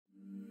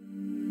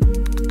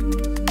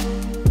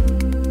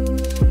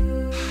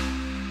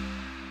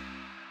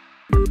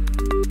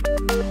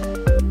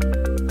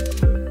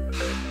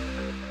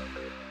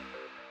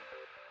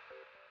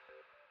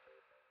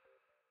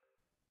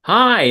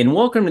Hi, and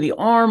welcome to the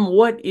ARM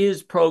What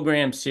Is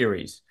Program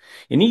series.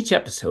 In each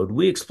episode,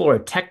 we explore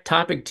a tech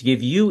topic to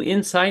give you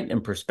insight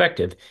and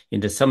perspective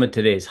into some of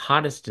today's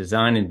hottest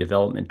design and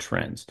development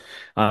trends.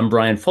 I'm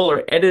Brian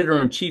Fuller,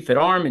 editor-in-chief at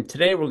ARM, and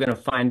today we're going to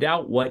find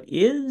out what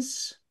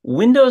is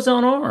Windows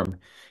on ARM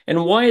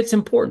and why it's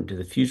important to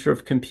the future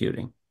of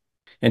computing.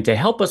 And to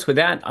help us with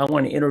that, I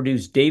want to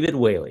introduce David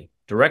Whaley,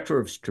 Director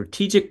of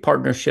Strategic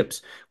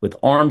Partnerships with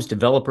ARM's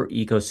Developer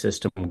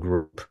Ecosystem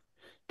Group.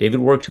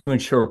 David worked to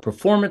ensure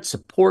performance,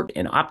 support,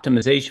 and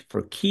optimization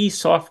for key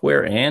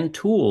software and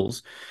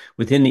tools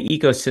within the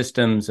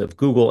ecosystems of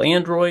Google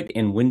Android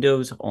and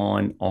Windows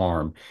on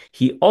ARM.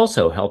 He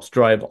also helps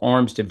drive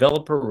ARM's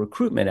developer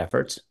recruitment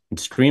efforts and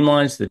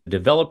streamlines the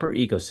developer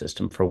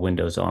ecosystem for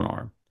Windows on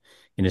ARM.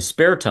 In his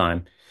spare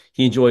time,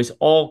 he enjoys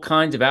all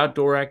kinds of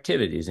outdoor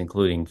activities,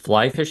 including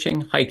fly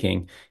fishing,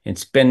 hiking, and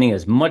spending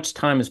as much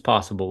time as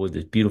possible with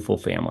his beautiful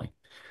family.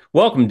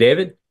 Welcome,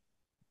 David.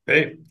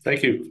 Hey,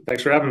 thank you.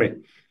 Thanks for having me.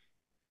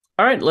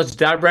 All right, let's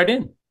dive right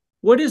in.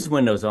 What is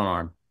Windows on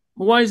ARM?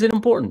 Why is it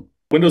important?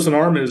 Windows on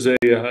ARM is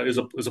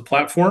a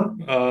platform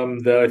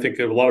that I think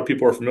a lot of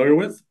people are familiar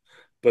with,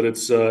 but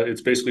it's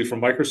basically from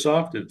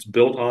Microsoft. It's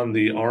built on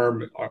the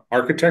ARM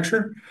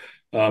architecture.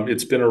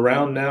 It's been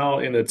around now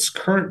in its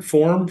current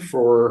form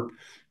for,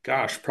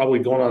 gosh, probably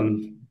going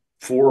on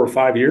 4 or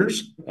 5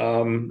 years,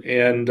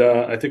 and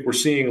I think we're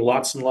seeing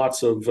lots and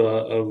lots of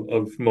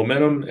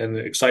momentum and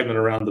excitement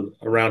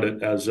around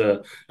it as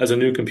a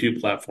new compute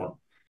platform.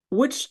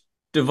 Which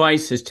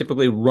devices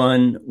typically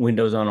run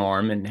Windows on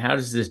ARM, and how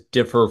does this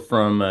differ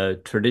from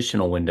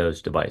traditional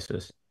Windows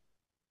devices?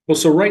 Well,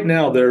 so right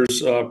now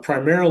there's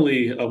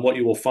primarily what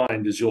you will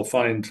find is you'll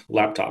find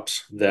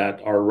laptops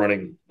that are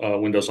running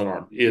Windows on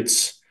ARM.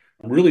 It's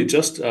really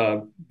just,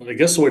 I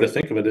guess the way to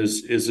think of it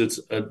is it's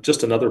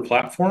just another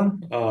platform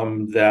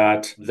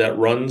that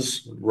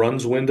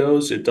runs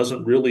Windows. It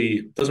doesn't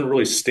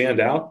really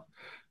stand out,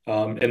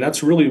 and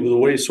that's really the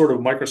way sort of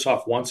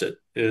Microsoft wants it.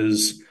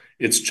 Is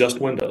it's just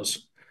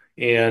Windows.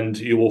 And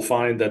you will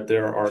find that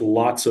there are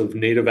lots of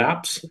native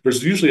apps.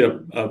 There's usually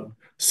a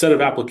set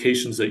of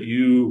applications that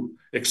you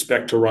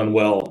expect to run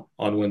well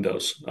on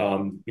Windows.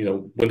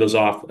 Windows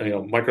off,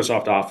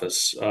 Microsoft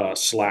Office,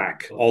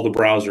 Slack, all the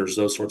browsers,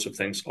 those sorts of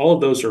things. All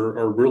of those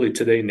are really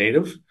today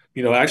native.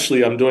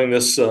 Actually, I'm doing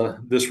this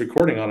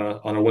recording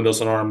on a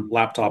Windows on ARM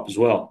laptop as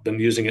well. Been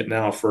using it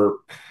now for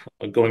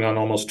going on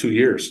almost 2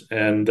 years,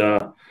 and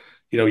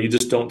you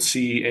just don't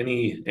see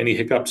any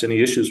hiccups, any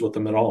issues with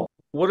them at all.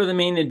 What are the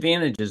main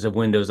advantages of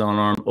Windows on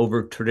ARM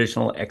over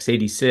traditional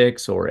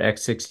x86 or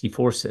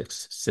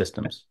x64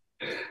 systems?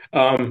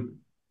 Um,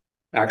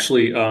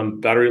 Actually,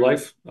 battery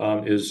life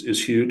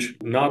is huge.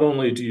 Not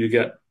only do you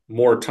get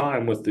more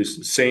time with the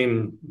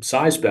same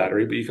size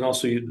battery, but you can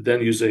also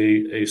then use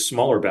a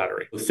smaller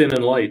battery. Thin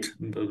and light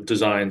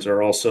designs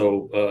are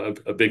also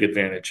a big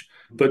advantage.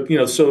 But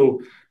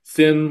so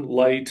thin,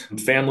 light,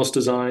 fanless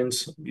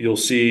designs. You'll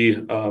see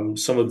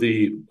some of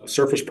the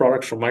Surface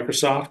products from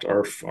Microsoft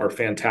are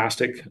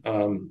fantastic.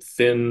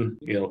 Thin,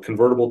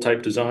 convertible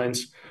type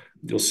designs.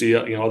 You'll see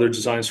other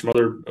designs from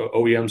other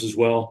OEMs as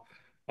well.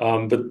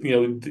 But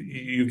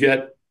you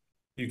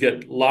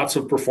get lots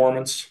of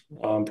performance.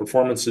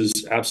 Performance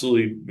is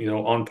absolutely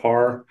on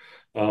par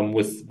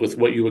with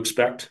what you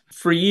expect.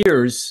 For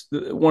years,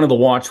 one of the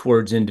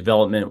watchwords in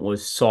development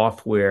was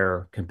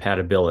software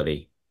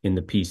compatibility in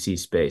the PC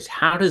space.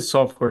 How does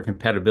software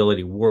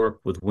compatibility work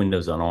with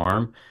Windows on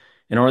ARM?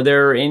 And are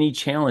there any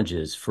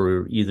challenges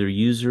for either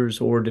users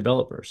or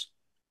developers?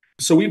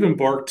 So we've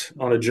embarked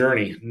on a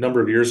journey a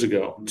number of years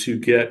ago to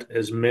get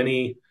as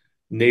many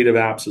native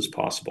apps as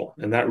possible,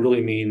 and that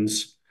really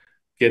means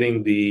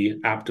getting the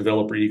app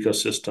developer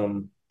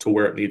ecosystem to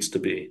where it needs to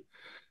be.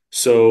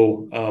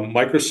 So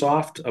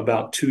Microsoft,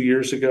 about 2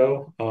 years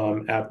ago,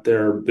 at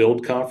their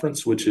Build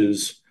conference, which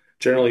is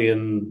generally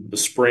in the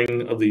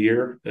spring of the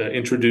year,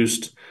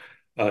 introduced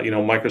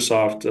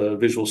Microsoft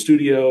Visual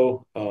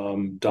Studio,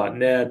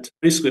 .NET,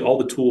 basically all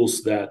the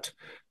tools that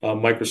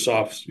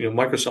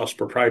Microsoft's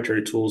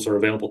proprietary tools are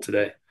available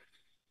today.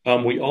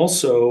 We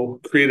also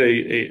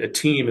create a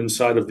team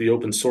inside of the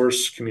open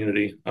source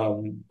community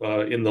in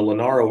the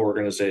Linaro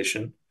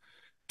organization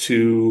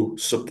to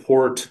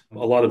support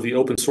a lot of the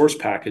open source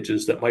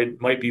packages that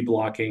might be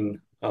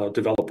blocking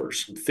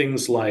developers.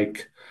 Things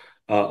like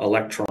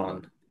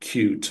Electron,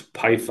 Qt,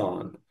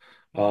 Python,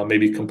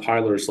 maybe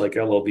compilers like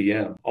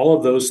LLVM. All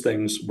of those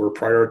things were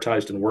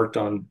prioritized and worked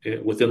on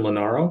within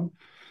Linaro,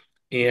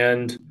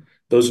 and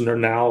those are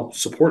now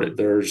supported.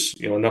 There's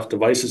enough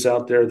devices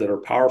out there that are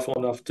powerful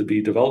enough to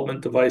be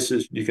development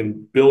devices. You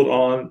can build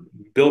on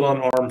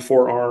ARM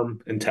for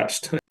ARM and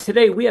test.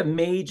 Today, we have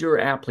major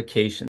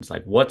applications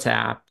like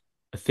WhatsApp,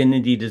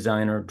 Affinity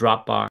Designer,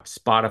 Dropbox,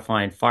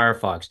 Spotify, and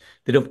Firefox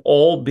that have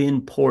all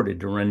been ported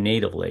to run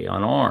natively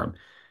on ARM.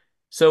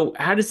 So,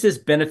 how does this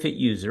benefit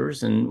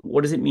users, and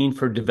what does it mean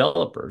for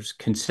developers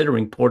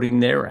considering porting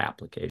their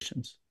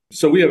applications?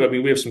 So we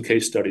have some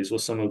case studies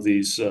with some of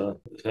these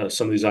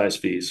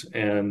ISVs,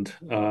 and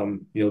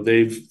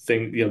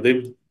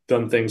they've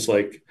done things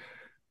like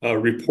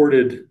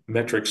reported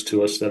metrics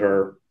to us that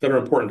are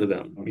important to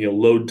them.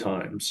 Load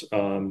times,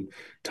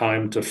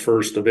 time to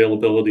first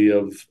availability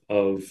of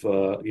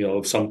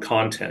some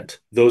content.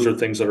 Those are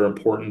things that are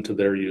important to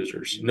their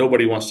users.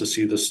 Nobody wants to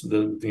see the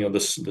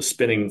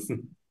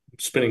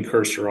spinning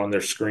cursor on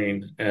their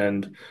screen,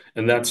 and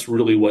that's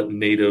really what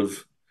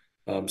native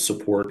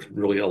support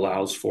really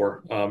allows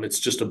for. It's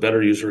just a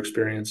better user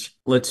experience.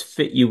 Let's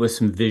fit you with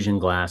some vision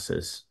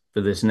glasses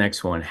for this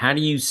next one. How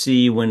do you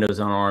see Windows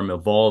on ARM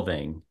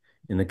evolving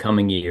in the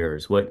coming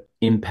years? What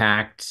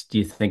impact do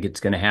you think it's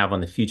going to have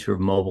on the future of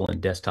mobile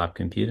and desktop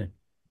computing?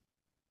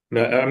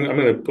 Now, I'm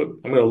going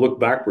to look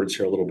backwards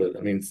here a little bit.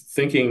 I mean,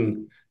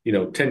 thinking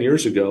 10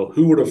 years ago,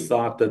 who would have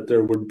thought that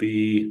there would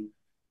be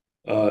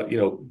uh, you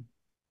know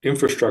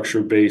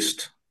infrastructure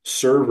based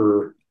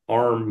server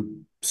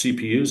ARM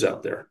CPUs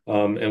out there,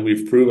 and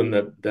we've proven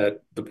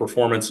that the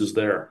performance is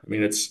there. I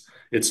mean, it's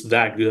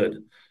that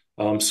good.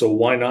 So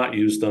why not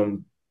use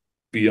them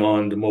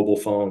beyond mobile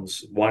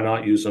phones? Why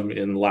not use them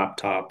in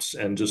laptops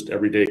and just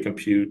everyday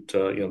compute?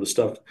 The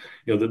stuff,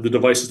 the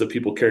devices that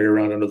people carry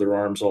around under their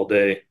arms all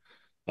day.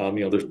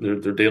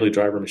 Their daily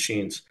driver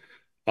machines.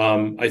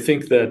 I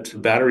think that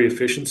battery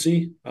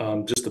efficiency,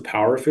 just the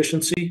power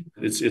efficiency,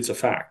 it's a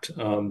fact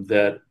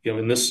that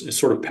in this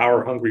sort of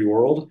power hungry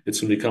world,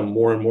 it's going to become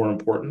more and more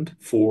important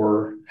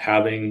for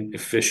having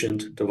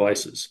efficient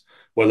devices,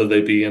 whether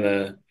they be in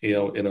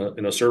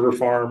a server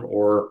farm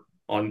or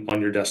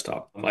on your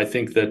desktop. I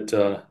think that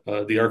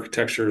the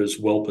architecture is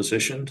well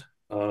positioned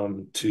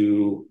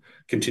to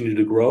continue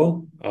to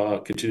grow,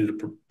 continue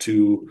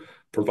to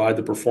provide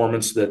the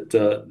performance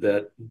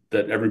that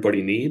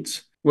everybody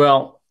needs.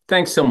 Well,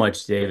 thanks so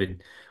much,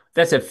 David.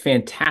 That's a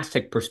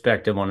fantastic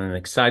perspective on an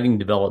exciting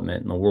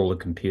development in the world of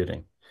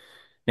computing.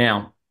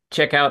 Now,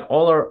 check out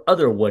all our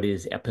other What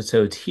Is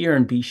episodes here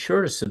and be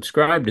sure to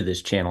subscribe to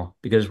this channel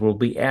because we'll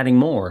be adding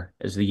more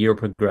as the year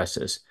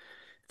progresses.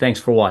 Thanks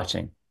for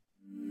watching.